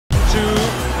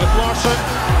Hartson.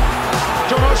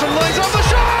 John Hartson lines up the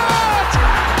shot!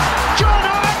 John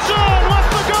Hartson with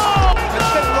the goal!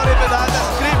 Don't worry about that,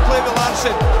 that's great play with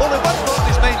Larson. Only one thought in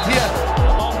his mind here.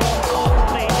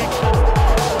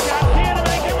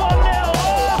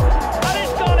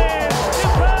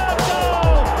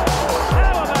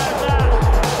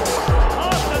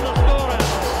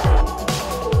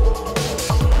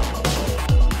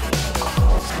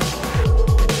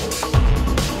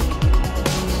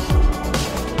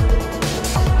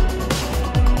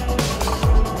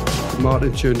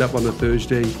 Martin turned up on a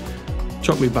Thursday,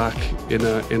 took me back in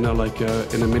a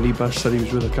minibus that he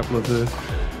was with a couple of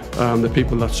the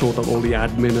people that sort out all the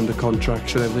admin and the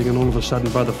contracts and everything, and all of a sudden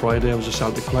by the Friday I was a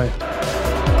Celtic player.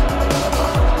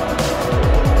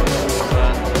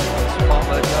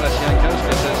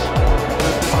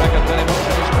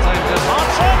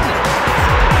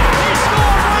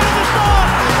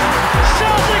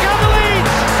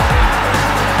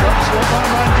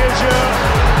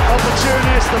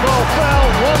 The ball fell,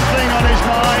 one thing on his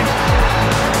mind.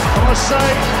 I must say,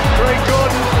 Craig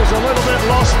Gordon was a little bit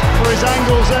lost for his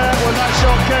angles there when that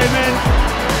shot came in.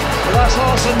 But that's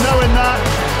Hartson knowing that.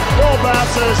 Ball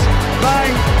bounces,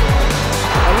 bang.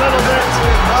 A little bit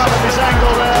out of his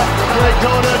angle there. Craig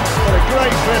Gordon, but a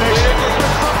great finish.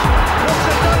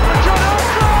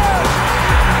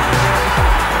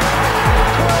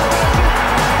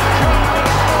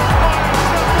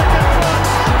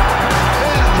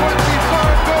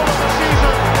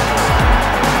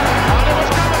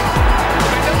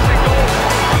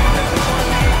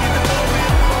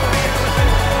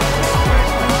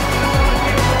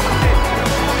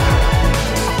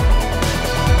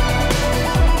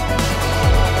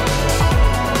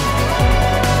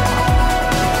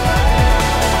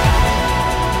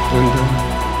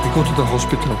 Go to the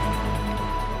hospital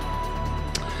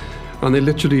and they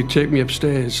literally take me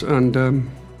upstairs, and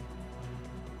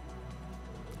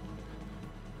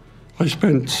I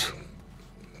spent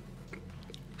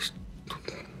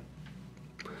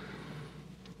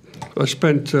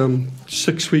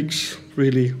 6 weeks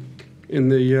really in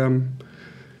the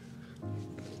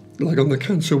like on the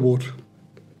cancer ward,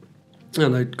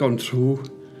 and I'd gone through,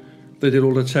 they did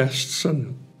all the tests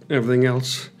and everything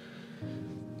else.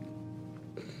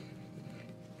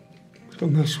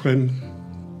 And that's when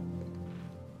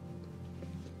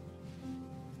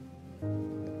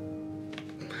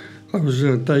I was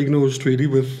diagnosed really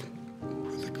with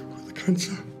the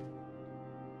cancer.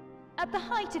 At the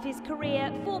height of his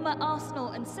career, former Arsenal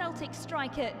and Celtic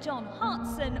striker John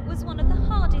Hartson was one of the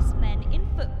hardest men in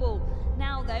football.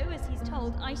 Now though, as he's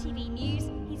told ITV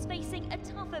News, he's facing a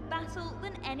tougher battle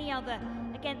than any other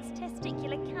against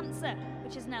testicular cancer,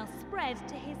 which has now spread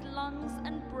to his lungs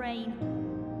and brain.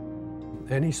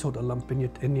 Any sort of lump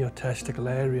in your testicle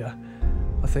area,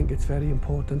 I think it's very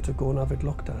important to go and have it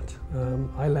looked at.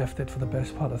 I left it for the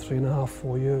best part of 3.5,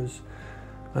 4 years,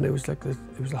 and it was like it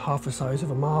was half the size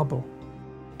of a marble.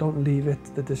 Don't leave it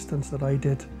the distance that I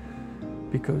did,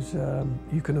 because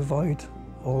you can avoid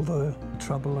all the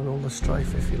trouble and all the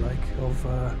strife, if you like,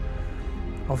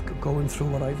 of going through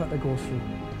what I've had to go through.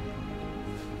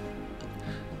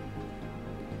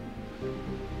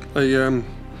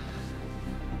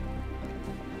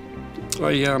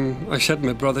 I said to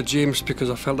my brother James, because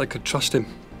I felt I could trust him,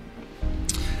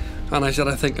 and I said,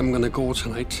 I think I'm going to go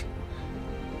tonight.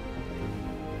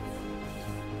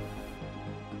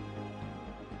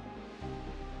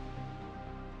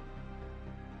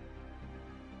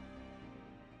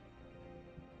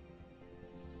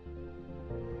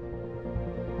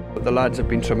 The lads have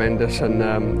been tremendous, and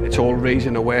it's all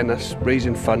raising awareness,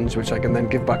 raising funds, which I can then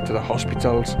give back to the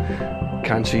hospitals,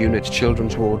 cancer units,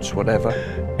 children's wards, whatever.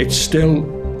 It's still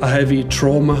a heavy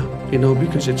trauma, you know,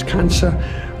 because it's cancer,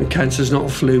 and cancer's not a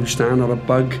flu, Stan, or a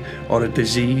bug, or a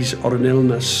disease, or an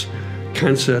illness.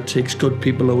 Cancer takes good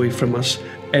people away from us.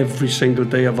 Every single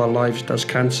day of our lives does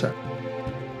cancer.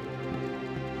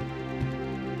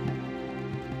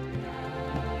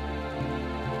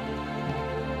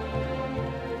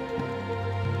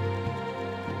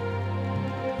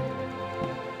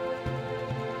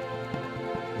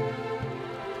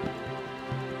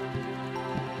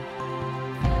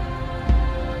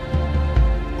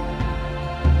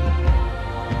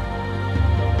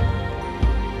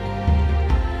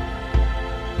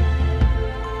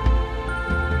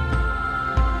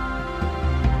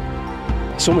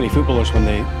 So many footballers, when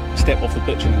they step off the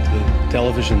pitch and into the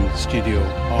television studio,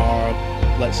 are,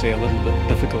 let's say, a little bit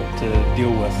difficult to deal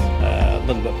with, a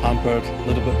little bit pampered, a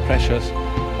little bit precious.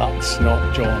 That's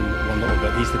not John one little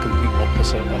bit. He's the complete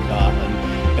opposite of that.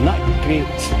 And in that great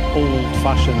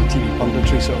old-fashioned TV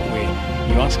punditry sort of way,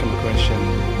 you ask him a question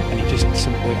and he just just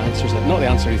simply answers it. Not the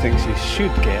answer he thinks he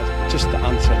should get, just the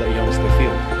answer that he honestly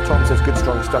feels. Tom says good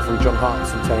strong stuff from John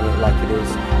Hartson, telling it like it is.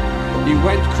 He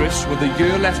went, Chris, with a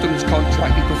year left on his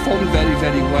contract. He performed very,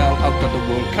 very well out at the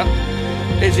World Cup.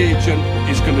 His agent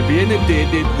is going to be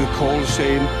inundated with calls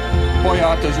saying, Boy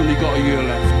Hart has only got a year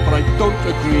left. But I don't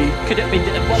agree. Could it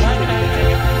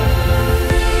be...